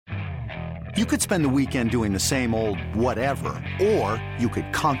You could spend the weekend doing the same old whatever, or you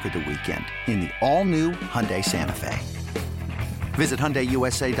could conquer the weekend in the all-new Hyundai Santa Fe. Visit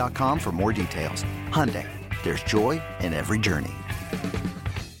HyundaiUSA.com for more details. Hyundai, there's joy in every journey.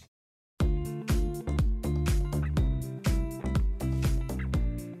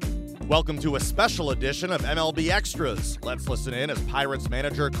 Welcome to a special edition of MLB Extras. Let's listen in as Pirates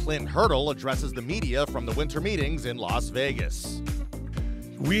manager Clint Hurdle addresses the media from the winter meetings in Las Vegas.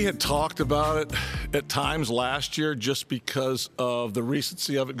 We had talked about it at times last year just because of the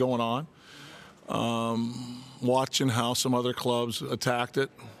recency of it going on. Watching how some other clubs attacked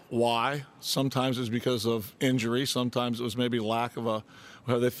it. Why? Sometimes it was because of injury. Sometimes it was maybe lack of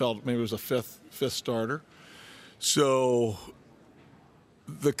they felt maybe it was a fifth starter. So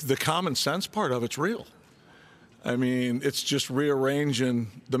the common sense part of it's real. I mean, it's just rearranging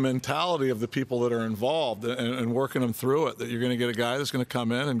the mentality of the people that are involved and working them through it, that you're going to get a guy that's going to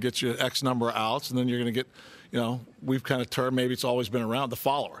come in and get you X number of outs, and then you're going to get, we've kind of termed, maybe it's always been around, the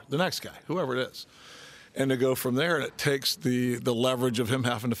follower, the next guy, whoever it is. And to go from there, and it takes the leverage of him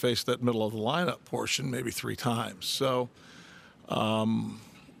having to face that middle of the lineup portion maybe 3 times. So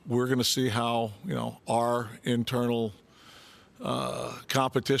we're going to see how, our internal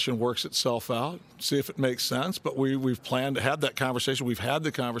competition works itself out, see if it makes sense. But we've planned to have that conversation. We've had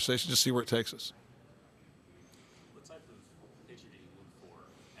the conversation to see where it takes us. What type of pitcher do you look for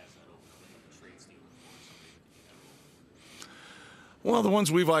as that opening trade stealer for somebody? Well, the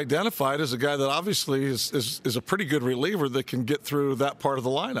ones we've identified is a guy that obviously is a pretty good reliever that can get through that part of the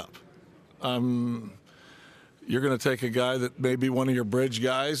lineup. You're going to take a guy that may be one of your bridge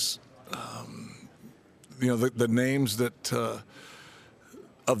guys. The names that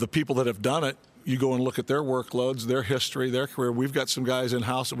of the people that have done it, you go and look at their workloads, their history, their career. We've got some guys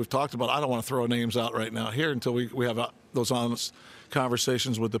in-house that we've talked about. I don't want to throw names out right now here until we have those honest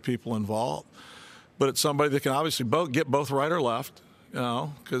conversations with the people involved. But it's somebody that can obviously get both right or left,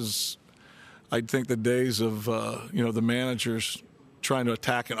 because I think the days of, the managers trying to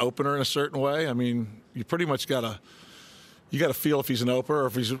attack an opener in a certain way, I mean, you pretty much got to feel if he's an opener or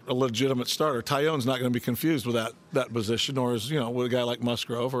if he's a legitimate starter. Tyone's not going to be confused with that position, or with a guy like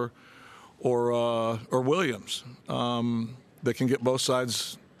Musgrove or Williams that can get both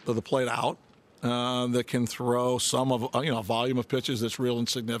sides of the plate out, that can throw some of a volume of pitches that's real and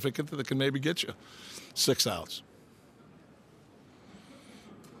significant that can maybe get you 6 outs.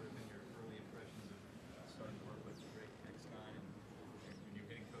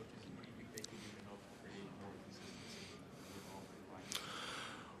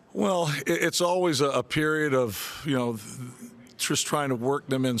 Well, it's always a period of, just trying to work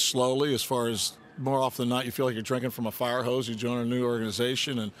them in slowly. As far as more often than not, you feel like you're drinking from a fire hose. You join a new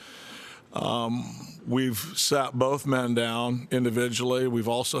organization, and we've sat both men down individually. We've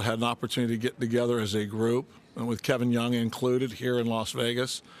also had an opportunity to get together as a group, and with Kevin Young included here in Las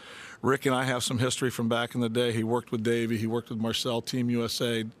Vegas. Rick and I have some history from back in the day. He worked with Davey. He worked with Marcel, Team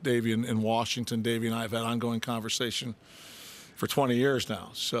USA, Davey in Washington. Davey and I have had ongoing conversation for 20 years now.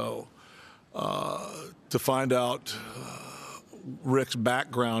 So to find out Rick's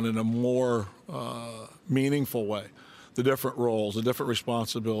background in a more meaningful way, the different roles, the different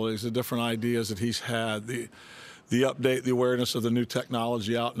responsibilities, the different ideas that he's had, the update, the awareness of the new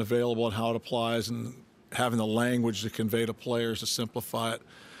technology out and available and how it applies, and having the language to convey to players to simplify it,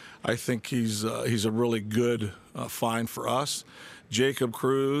 I think he's a really good find for us. Jacob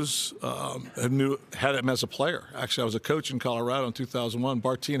Cruz had him as a player. Actually, I was a coach in Colorado in 2001.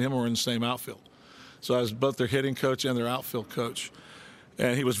 Barty and him were in the same outfield. So I was both their hitting coach and their outfield coach.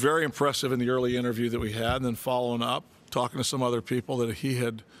 And he was very impressive in the early interview that we had, and then following up, talking to some other people that he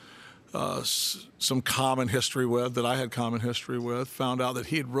had some common history with, that I had common history with, found out that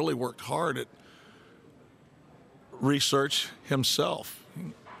he had really worked hard at research himself.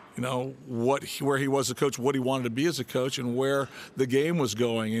 Where he was a coach, what he wanted to be as a coach, and where the game was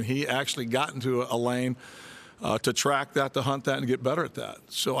going. And he actually got into a lane to track that, to hunt that, and get better at that.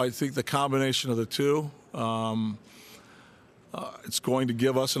 So I think the combination of the two, it's going to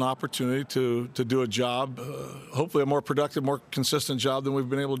give us an opportunity to do a job, hopefully a more productive, more consistent job than we've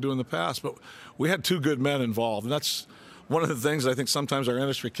been able to do in the past. But we had 2 good men involved, and that's one of the things I think sometimes our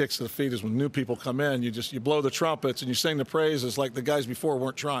industry kicks to the feet is when new people come in, you blow the trumpets and you sing the praises like the guys before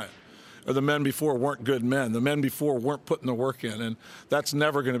weren't trying, or the men before weren't good men. The men before weren't putting the work in, and that's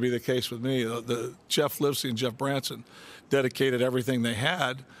never going to be the case with me. The Jeff Livesey and Jeff Branson dedicated everything they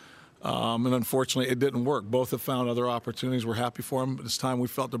had, and unfortunately it didn't work. Both have found other opportunities. We're happy for them, but it's time we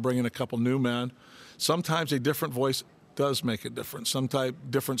felt to bring in a couple new men. Sometimes a different voice does make a difference. Sometimes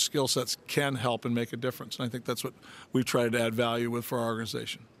different skill sets can help and make a difference, and I think that's what we've tried to add value with for our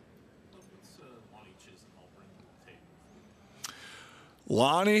organization. What's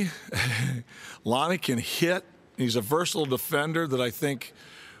Lonnie can hit. He's a versatile defender that I think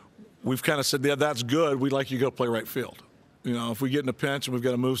we've kind of said, yeah, that's good. We'd like you to go play right field. You know, if we get in a pinch and we've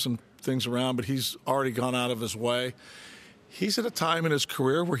got to move some things around, but he's already gone out of his way. He's at a time in his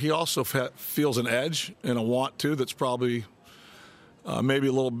career where he also feels an edge and a want to that's probably maybe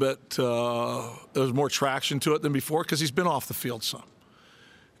a little bit, there's more traction to it than before because he's been off the field some.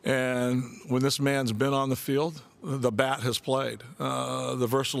 And when this man's been on the field, the bat has played. The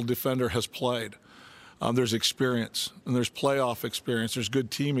versatile defender has played. There's experience, and there's playoff experience. There's good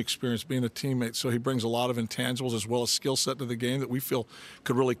team experience being a teammate. So he brings a lot of intangibles as well as skill set to the game that we feel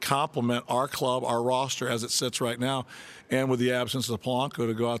could really complement our club, our roster as it sits right now, and with the absence of Polanco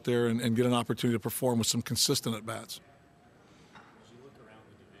to go out there and get an opportunity to perform with some consistent at-bats. As you look around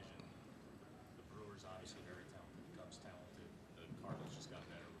the division, the Brewers obviously very talented, the Cubs talented, the Cardinals just got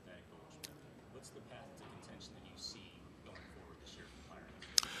better with that Goldschmidt. What's the path to contention that you see going forward this year for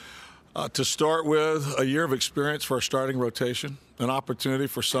Pirates? To start with, a year of experience for our starting rotation, an opportunity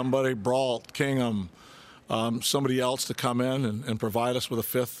for somebody, Brault, Kingham, somebody else to come in and provide us with a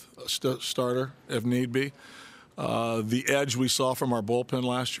fifth starter if need be. The edge we saw from our bullpen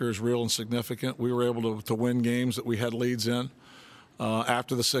last year is real and significant. We were able to win games that we had leads in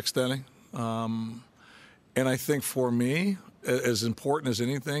after the sixth inning. And I think for me, as important as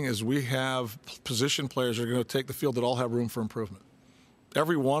anything, is we have position players that are going to take the field that all have room for improvement.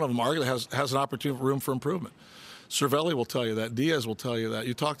 Every one of them arguably has an opportunity for room for improvement. Cervelli will tell you that. Diaz will tell you that.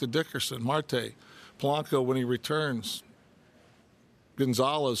 You talk to Dickerson, Marte, Polanco when he returns,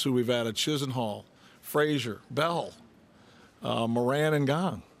 Gonzalez, who we've added, Chisenhall, Frazier, Bell, Moran, and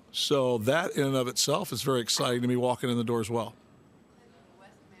Gong. So that in and of itself is very exciting to me walking in the door as well. The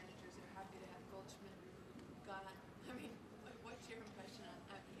West managers are happy to have Goldschmidt gone. I mean, what's your impression on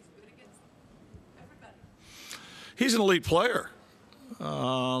that? He's good against everybody. He's an elite player.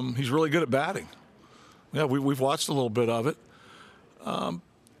 He's really good at batting. Yeah, we've watched a little bit of it.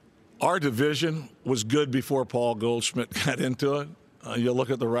 Our division was good before Paul Goldschmidt got into it. You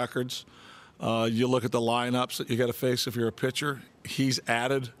look at the records. You look at the lineups that you got to face if you're a pitcher. He's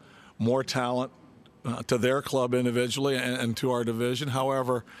added more talent to their club individually and to our division.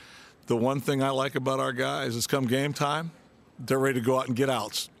 However, the one thing I like about our guys is come game time, they're ready to go out and get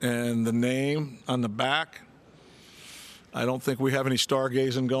outs. And the name on the back, I don't think we have any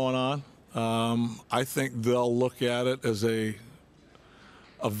stargazing going on. I think they'll look at it as a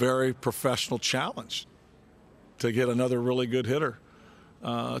very professional challenge to get another really good hitter,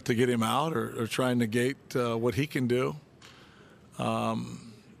 to get him out or try and negate what he can do. But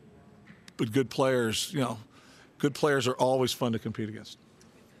good players, good players are always fun to compete against.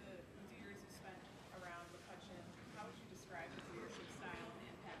 The years you spent around McCutchen, how would you describe his leadership style and the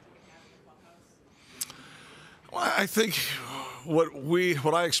impact he can have in the clubhouse? Well, I think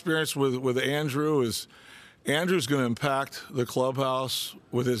what I experienced with Andrew is Andrew's going to impact the clubhouse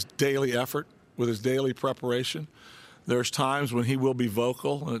with his daily effort, with his daily preparation. There's times when he will be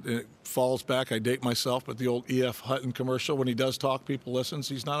vocal, and it falls back. I date myself, but the old E.F. Hutton commercial, when he does talk, people listen.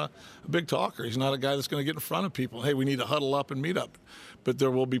 He's not a big talker. He's not a guy that's going to get in front of people. Hey, we need to huddle up and meet up. But there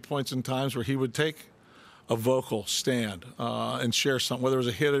will be points and times where he would take a vocal stand and share something, whether it was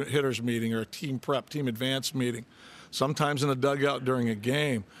a hitters meeting or a team prep, team advance meeting, sometimes in a dugout during a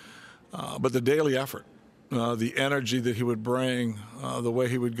game. But the daily effort, the energy that he would bring, the way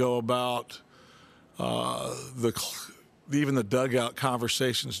he would go about even the dugout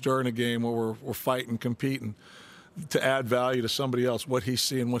conversations during a game where we're fighting, competing, to add value to somebody else, what he's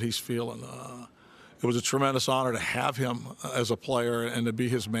seeing, what he's feeling. It was a tremendous honor to have him as a player and to be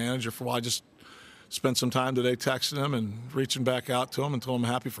his manager for a while. I just spent some time today texting him and reaching back out to him and told him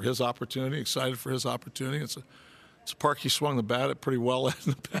I'm happy for his opportunity, excited for his opportunity. It's a park he swung the bat at pretty well in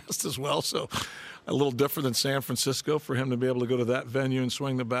the past as well, so a little different than San Francisco for him to be able to go to that venue and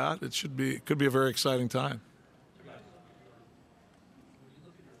swing the bat. It could be a very exciting time.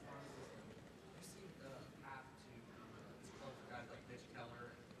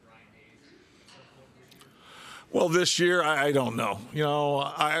 Well, this year, I don't know.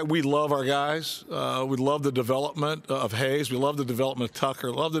 We love our guys. We love the development of Hayes. We love the development of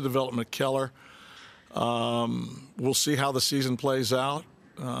Tucker. Love the development of Keller. We'll see how the season plays out.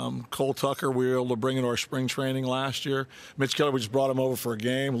 Cole Tucker, we were able to bring into our spring training last year. Mitch Keller, we just brought him over for a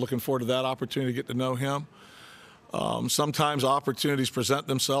game. Looking forward to that opportunity to get to know him. Sometimes opportunities present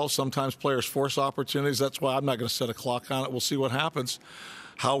themselves. Sometimes players force opportunities. That's why I'm not going to set a clock on it. We'll see what happens.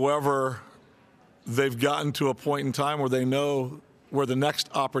 However, they've gotten to a point in time where they know where the next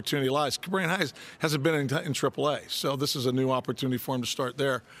opportunity lies. Cabrian Hayes hasn't been in AAA, so this is a new opportunity for him to start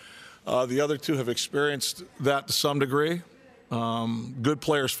there. The other two have experienced that to some degree. Good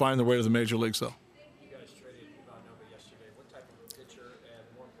players find their way to the major leagues, though. You guys traded Ivan Nova yesterday. What type of a pitcher and,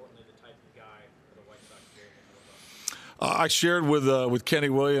 more importantly, the type of guy for the White Sox you're able to look up? I shared with Kenny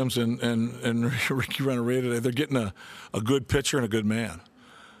Williams and Ricky Renteria. They're getting a good pitcher and a good man.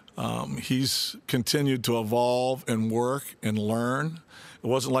 He's continued to evolve and work and learn. It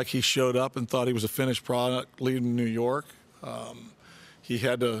wasn't like he showed up and thought he was a finished product leaving New York. He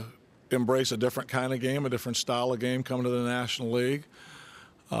had to embrace a different kind of game, a different style of game coming to the National League.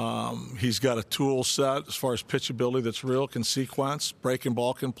 He's got a tool set as far as pitchability that's real, can sequence, breaking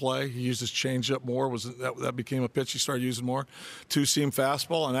ball can play. He used his changeup more. That became a pitch he started using more. Two-seam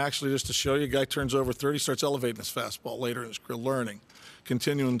fastball, and actually just to show you, a guy turns over 30, starts elevating his fastball later in his career, learning,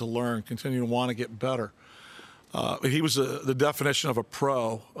 continuing to learn, continuing to want to get better. He was the definition of a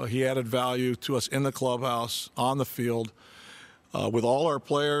pro. He added value to us in the clubhouse, on the field. With all our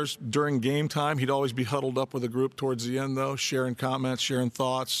players, during game time, he'd always be huddled up with a group towards the end, though, sharing comments, sharing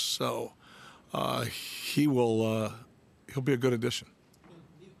thoughts. So he'll be a good addition.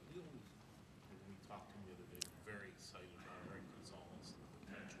 We talked to him the other day, very excited about Eric Gonzalez, the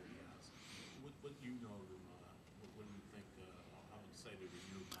potential he has. What you know of him, what do you think, how excited are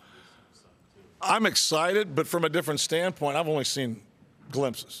you about this side, too? I'm excited, but from a different standpoint. I've only seen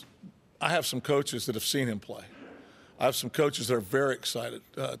glimpses. I have some coaches that have seen him play. I have some coaches that are very excited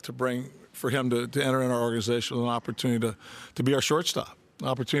for him to enter in our organization with an opportunity to be our shortstop, an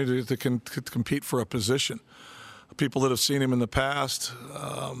opportunity to compete for a position. People that have seen him in the past,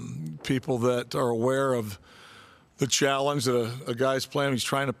 people that are aware of the challenge that a guy's playing. He's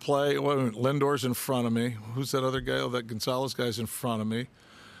trying to play. Lindor's in front of me. Who's that other guy? Oh, that Gonzalez guy's in front of me.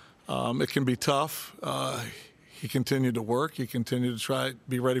 It can be tough. He continued to work. He continued to try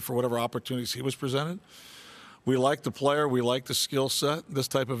be ready for whatever opportunities he was presented. We like the player. We like the skill set. This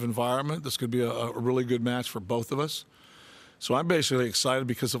type of environment, this could be a really good match for both of us. So I'm basically excited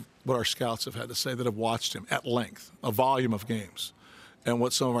because of what our scouts have had to say that have watched him at length, a volume of games, and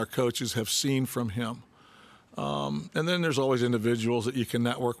what some of our coaches have seen from him. And then there's always individuals that you can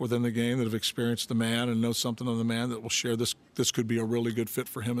network within the game that have experienced the man and know something of the man that will share this. This could be a really good fit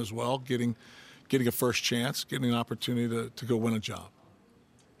for him as well, getting a first chance, getting an opportunity to go win a job.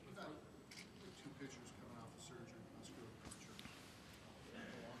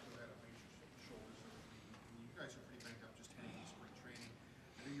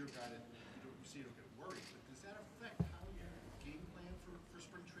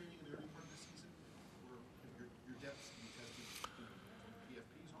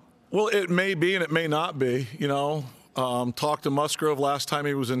 Well, it may be and it may not be. Talked to Musgrove last time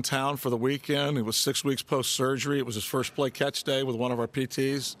he was in town for the weekend. It was 6 weeks post-surgery. It was his first play catch day with one of our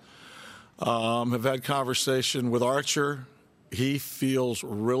PTs. Have had conversation with Archer. He feels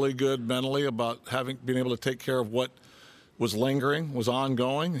really good mentally about being able to take care of what was lingering, was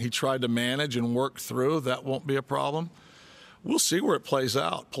ongoing. He tried to manage and work through. That won't be a problem. We'll see where it plays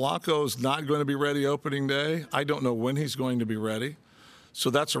out. Polanco's not going to be ready opening day. I don't know when he's going to be ready. So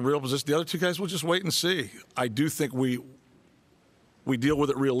that's a real position. The other two guys, we'll just wait and see. I do think we deal with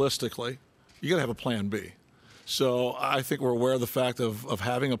it realistically. You got to have a plan B. So I think we're aware of the fact of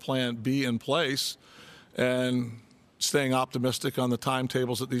having a plan B in place and staying optimistic on the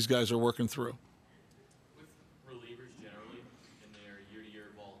timetables that these guys are working through. With relievers generally in their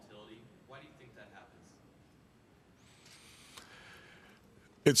year-to-year volatility, why do you think that happens?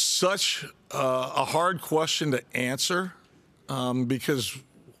 It's such a hard question to answer. Because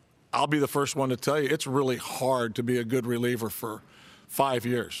I'll be the first one to tell you, it's really hard to be a good reliever for 5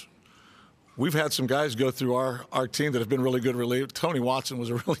 years. We've had some guys go through our team that have been really good relievers. Tony Watson was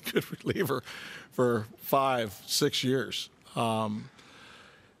a really good reliever for 5-6 years.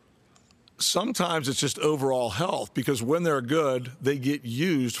 Sometimes it's just overall health because when they're good, they get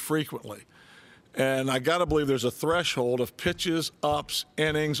used frequently. And I got to believe there's a threshold of pitches, ups,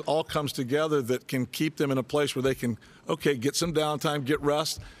 innings, all comes together that can keep them in a place where they can, get some downtime, get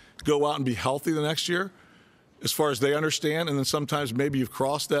rest, go out and be healthy the next year as far as they understand. And then sometimes maybe you've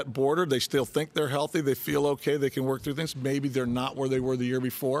crossed that border. They still think they're healthy. They feel okay. They can work through things. Maybe they're not where they were the year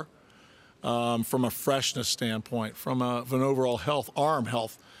before from a freshness standpoint, from an overall arm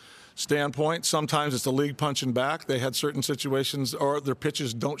health standpoint. Sometimes it's the league punching back. They had certain situations or their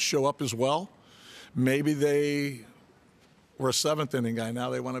pitches don't show up as well. Maybe they were a 7th inning guy. Now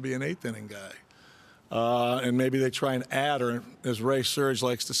they want to be an 8th inning guy. And maybe they try and add, or as Ray Surge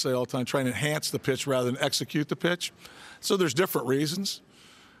likes to say all the time, try and enhance the pitch rather than execute the pitch. So there's different reasons.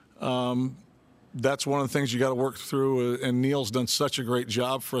 That's one of the things you got to work through. And Neil's done such a great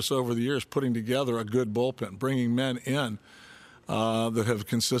job for us over the years, putting together a good bullpen, bringing men in that have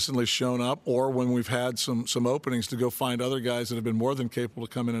consistently shown up, or when we've had some openings to go find other guys that have been more than capable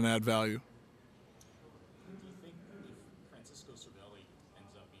to come in and add value. Who do you think if Francisco Cervelli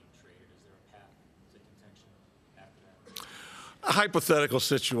ends up being traded, is there a path to contention after that? Hypothetical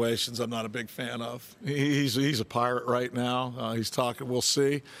situations I'm not a big fan of. He's a Pirate right now. He's talking. We'll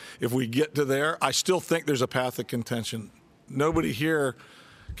see if we get to there. I still think there's a path of contention. Nobody here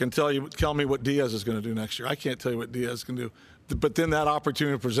can tell me what Diaz is going to do next year. I can't tell you what Diaz can do. But then that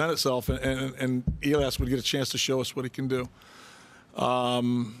opportunity would present itself, and Elias would get a chance to show us what he can do.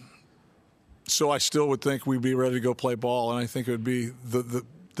 So I still would think we'd be ready to go play ball, and I think it would be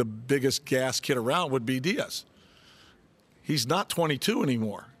the biggest gas kid around would be Diaz. He's not 22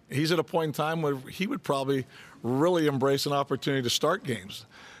 anymore. He's at a point in time where he would probably really embrace an opportunity to start games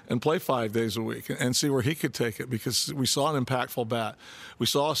and play 5 days a week and see where he could take it, because we saw an impactful bat. We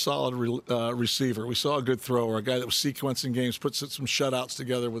saw a solid receiver. We saw a good thrower, a guy that was sequencing games, put some shutouts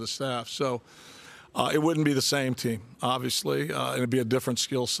together with the staff. So it wouldn't be the same team, obviously. It would be a different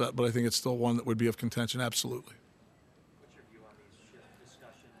skill set, but I think it's still one that would be of contention, absolutely. What's your view on these shift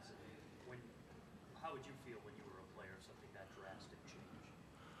discussions? How would you feel when you were a player if something that drastic changed?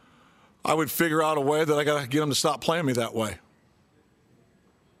 I would figure out a way that I got to get them to stop playing me that way.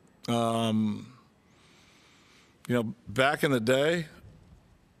 Back in the day,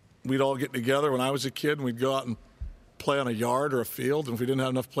 we'd all get together when I was a kid, and we'd go out and play on a yard or a field, and if we didn't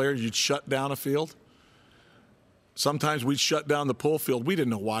have enough players, you'd shut down a field. Sometimes we'd shut down the pull field. We didn't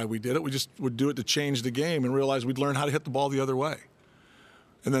know why we did it. We just would do it to change the game and realize we'd learn how to hit the ball the other way.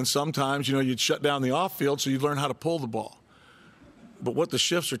 And then sometimes, you'd shut down the off field so you'd learn how to pull the ball. But what the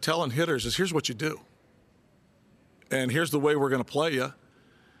shifts are telling hitters is, here's what you do. And here's the way we're going to play you.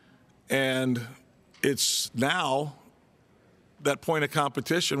 And it's now that point of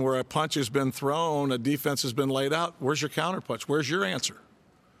competition where a punch has been thrown, a defense has been laid out. Where's your counter punch? Where's your answer?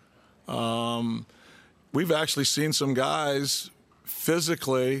 We've actually seen some guys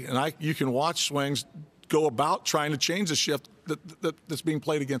physically, and you can watch swings go about trying to change the shift that's being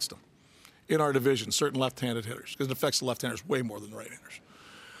played against them in our division, certain left-handed hitters, because it affects the left-handers way more than the right-handers.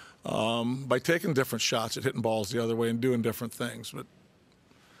 By taking different shots at hitting balls the other way and doing different things. But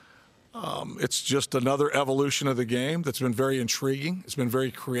it's just another evolution of the game that's been very intriguing. It's been very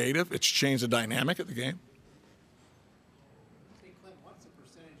creative. It's changed the dynamic of the game. Hey, Clint, what's the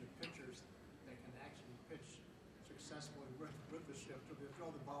percentage of pitchers that can actually pitch successfully with the shift, or they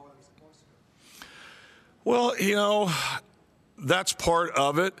throw the ball where they're supposed to? Well, that's part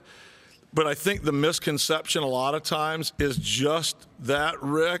of it. But I think the misconception a lot of times is just that,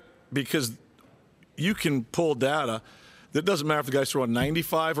 Rick, because you can pull data. It doesn't matter if the guy's throwing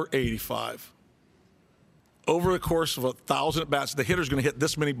 95 or 85. Over the course of 1,000 at-bats, the hitter's going to hit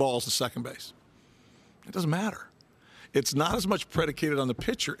this many balls to second base. It doesn't matter. It's not as much predicated on the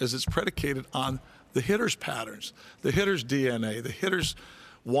pitcher as it's predicated on the hitter's patterns, the hitter's DNA, the hitter's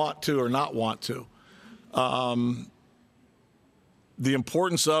want to or not want to. The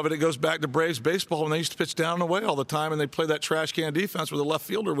importance of it goes back to Braves baseball when they used to pitch down and away all the time, and they play that trash can defense where the left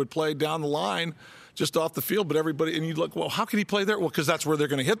fielder would play down the line just off the field, but everybody, and you'd look, well, how can he play there? Well, because that's where they're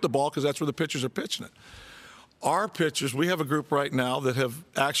going to hit the ball, because that's where the pitchers are pitching it. Our pitchers, we have a group right now that have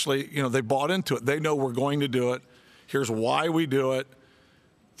actually, they bought into it. They know we're going to do it. Here's why we do it.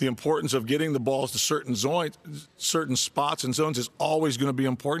 The importance of getting the balls to certain spots and zones is always going to be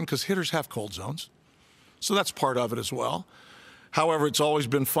important, because hitters have cold zones. So that's part of it as well. However, it's always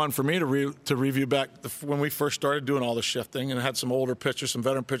been fun for me to review back when we first started doing all the shifting, and had some older pitchers, some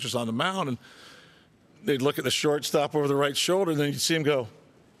veteran pitchers on the mound, and they'd look at the shortstop over the right shoulder, and then you'd see him go.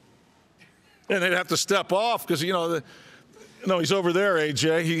 And they'd have to step off because, he's over there,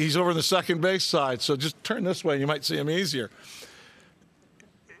 AJ. He's over the second base side, so just turn this way and you might see him easier.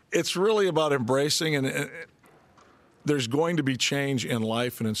 It's really about embracing, and there's going to be change in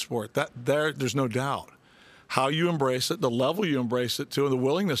life and in sport. There's no doubt. How you embrace it, the level you embrace it to, and the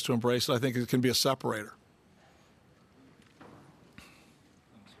willingness to embrace it, I think it can be a separator.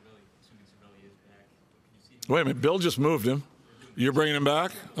 Wait a minute, Bill just moved him. You're bringing him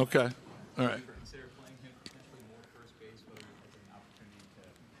back? Okay. All right. Consider playing him potentially more first base, whether it's an opportunity to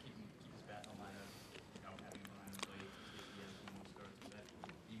keep his bat in the lineup without having him behind the plate, if he has some more starts. Would that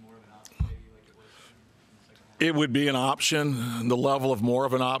be more of an option maybe like it was in the second half? It would be an option. The level of more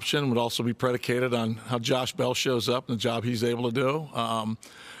of an option would also be predicated on how Josh Bell shows up and the job he's able to do.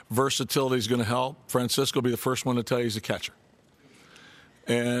 Versatility is going to help. Francisco will be the first one to tell you he's a catcher.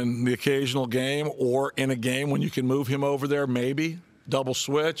 And the occasional game, or in a game when you can move him over there, maybe double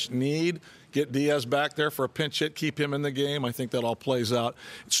switch, get Diaz back there for a pinch hit, keep him in the game. I think that all plays out.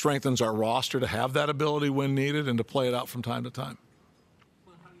 It strengthens our roster to have that ability when needed and to play it out from time to time.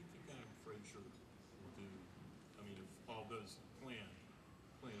 Well, how do you think Frazier will do? I mean, if Paul does play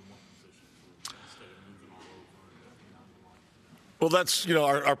in one position instead of moving all over and down the line? Well, that's,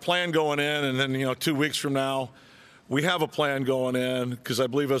 our plan going in, and then, 2 weeks from now, we have a plan going in because I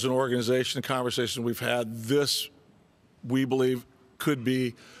believe as an organization, the conversation we've had, this, we believe, could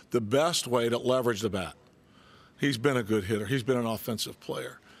be the best way to leverage the bat. He's been a good hitter. He's been an offensive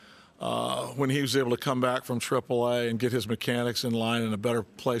player. When he was able to come back from AAA and get his mechanics in line in a better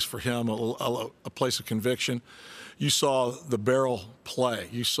place for him, a place of conviction, you saw the barrel play.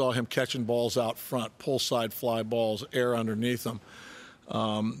 You saw him catching balls out front, pull side fly balls, air underneath them.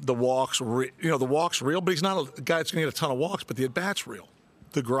 The walks, the walk's real, but he's not a guy that's going to get a ton of walks, but the at-bat's real.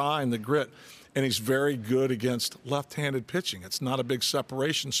 The grind, the grit. And he's very good against left-handed pitching. It's not a big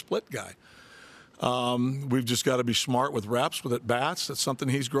separation split guy. We've just got to be smart with reps, with at-bats. That's something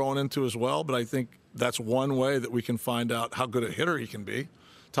he's growing into as well, but I think that's one way that we can find out how good a hitter he can be.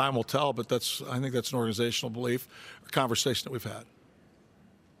 Time will tell, but I think that's an organizational belief, a conversation that we've had.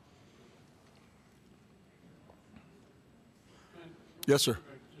 Yes, sir.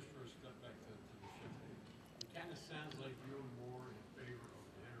 Just for a step back to the shift, it kind of sounds like you're more in favor of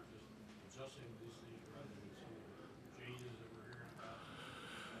the hitter just adjusting these things rather than some of the changes that we're hearing about.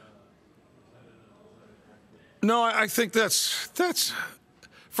 No, I think that's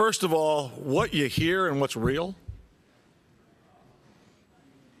first of all, what you hear and what's real.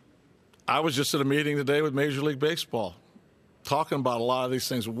 I was just at a meeting today with Major League Baseball talking about a lot of these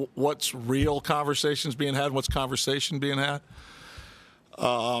things. What's real conversations being had and what's conversation being had.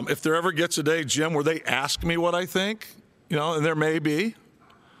 If there ever gets a day, Jim, where they ask me what I think, and there may be,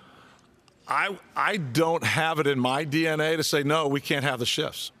 I don't have it in my DNA to say, no, we can't have the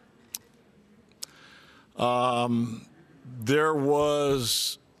shifts. There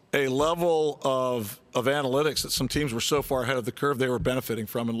was a level of analytics that some teams were so far ahead of the curve they were benefiting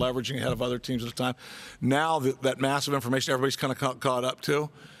from and leveraging ahead of other teams at the time. Now that massive information everybody's kind of caught up to.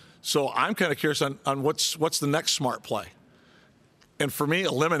 So I'm kind of curious on what's the next smart play. And for me,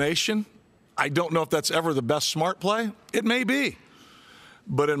 elimination, I don't know if that's ever the best smart play. It may be.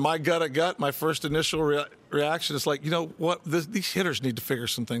 But in my gut, my first initial reaction is like, these hitters need to figure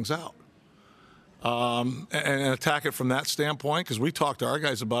some things out. And attack it from that standpoint, because we talked to our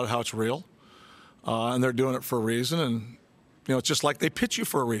guys about how it's real. And they're doing it for a reason. And, it's just like they pitch you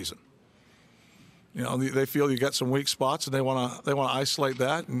for a reason. They feel you got some weak spots and they want to isolate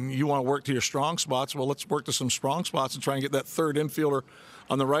that, and you want to work to your strong spots. Well, let's work to some strong spots and try and get that third infielder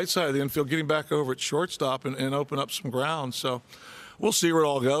on the right side of the infield, getting back over at shortstop and open up some ground. So we'll see where it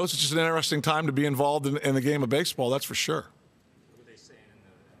all goes. It's just an interesting time to be involved in the game of baseball, that's for sure. What were they saying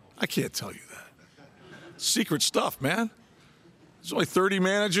I can't tell you that. Secret stuff, man. There's only 30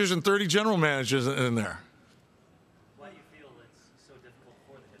 managers and 30 general managers in there. Why do you feel it's so difficult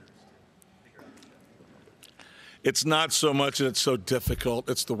for the hitters to figure out the shift? It's not so much that it's so difficult,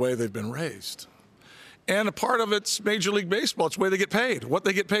 it's the way they've been raised. And a part of it's Major League Baseball. It's the way they get paid, what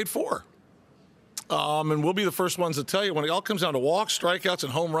they get paid for. And we'll be the first ones to tell you, when it all comes down to walks, strikeouts,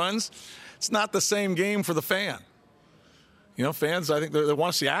 and home runs, it's not the same game for the fan. Fans, I think they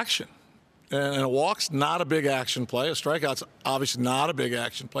want to see action. And a walk's not a big action play. A strikeout's obviously not a big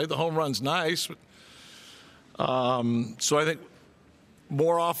action play. The home run's nice. So I think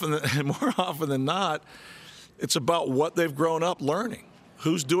more often than not, it's about what they've grown up learning.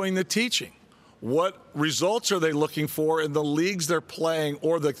 Who's doing the teaching? What results are they looking for in the leagues they're playing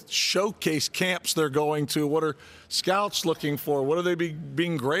or the showcase camps they're going to? What are scouts looking for? What are they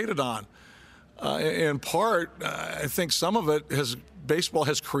being graded on? In part, I think some of it baseball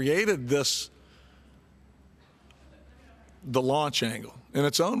has created the launch angle in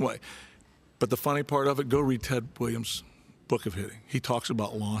its own way. But the funny part of it, go read Ted Williams' book of hitting. He talks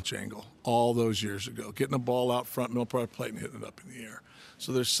about launch angle all those years ago, getting a ball out front, middle part of the plate, and hitting it up in the air.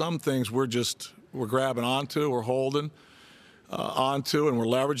 So there's some things we're grabbing onto, we're holding onto, and we're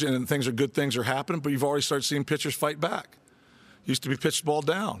leveraging, and good things are happening, but you've already started seeing pitchers fight back. Used to be pitch the ball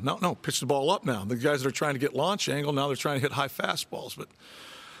down. No, pitch the ball up now. The guys that are trying to get launch angle, now they're trying to hit high fastballs. But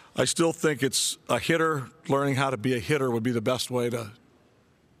I still think it's a hitter learning how to be a hitter would be the best way to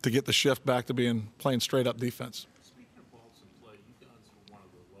get the shift back to playing straight up defense. Speaking of balls in play, you guys were one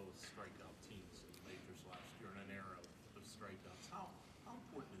of the lowest strikeout teams in the majors last year in an era of strikeouts. How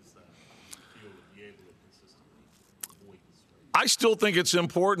important is that to be able to consistently avoid the strikeouts? I still think it's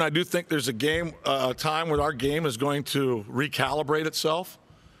important. I do think there's a time where our game is going to recalibrate itself.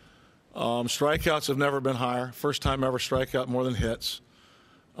 Strikeouts have never been higher. First time ever strikeout more than hits.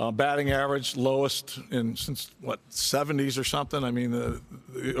 Batting average, lowest since, 70s or something? I mean, the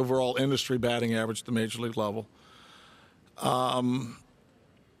overall industry batting average at the major league level. A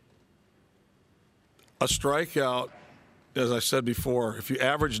strikeout, as I said before, if you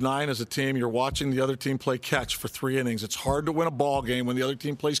average 9 as a team, you're watching the other team play catch for 3 innings. It's hard to win a ball game when the other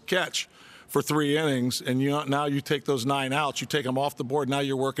team plays catch for 3 innings, and now you take those 9 outs, you take them off the board. Now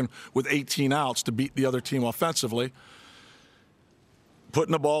you're working with 18 outs to beat the other team offensively.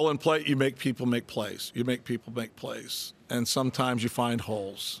 Putting the ball in play, you make people make plays. You make people make plays, and sometimes you find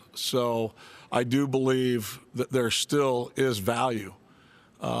holes. So I do believe that there still is value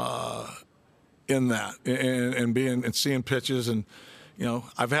in that, and seeing pitches. And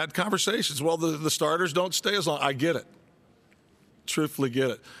I've had conversations. Well, the starters don't stay as long. I get it, truthfully get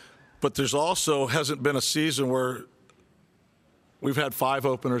it. But there's also hasn't been a season where we've had 5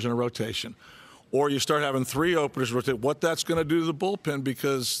 openers in a rotation, or you start having 3 openers rotate. What that's going to do to the bullpen,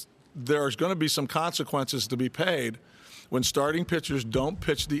 because there's going to be some consequences to be paid when starting pitchers don't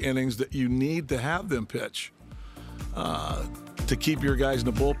pitch the innings that you need to have them pitch to keep your guys in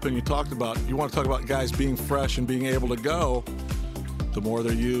the bullpen. You want to talk about guys being fresh and being able to go. The more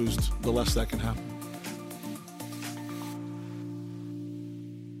they're used, the less that can happen.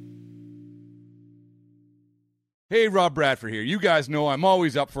 Hey, Rob Bradford here. You guys know I'm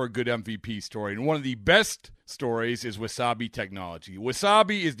always up for a good MVP story, and one of the best stories is Wasabi Technology.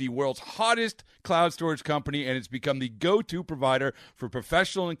 Wasabi is the world's hottest cloud storage company, and it's become the go-to provider for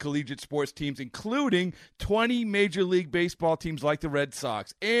professional and collegiate sports teams, including 20 Major League Baseball teams like the Red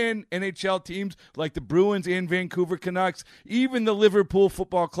Sox and NHL teams like the Bruins and Vancouver Canucks. Even the Liverpool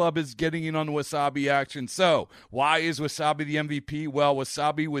Football Club is getting in on the Wasabi action. So, why is Wasabi the MVP? Well,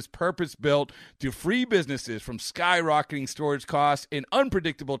 Wasabi was purpose-built to free businesses from skyrocketing storage costs and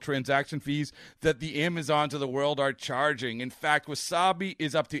unpredictable transaction fees that the Amazons of the world are charging. In fact, Wasabi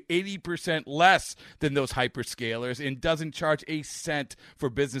is up to 80% less than those hyperscalers and doesn't charge a cent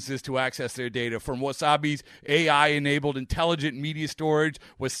for businesses to access their data. From Wasabi's AI-enabled intelligent media storage,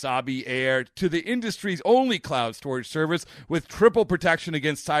 Wasabi Air, to the industry's only cloud storage service with triple protection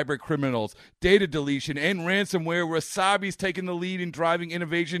against cyber criminals, data deletion, and ransomware, Wasabi's taken the lead in driving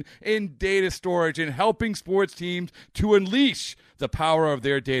innovation in data storage and helping sports teams to unleash the power of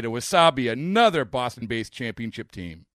their data. Wasabi, another Boston-based championship team.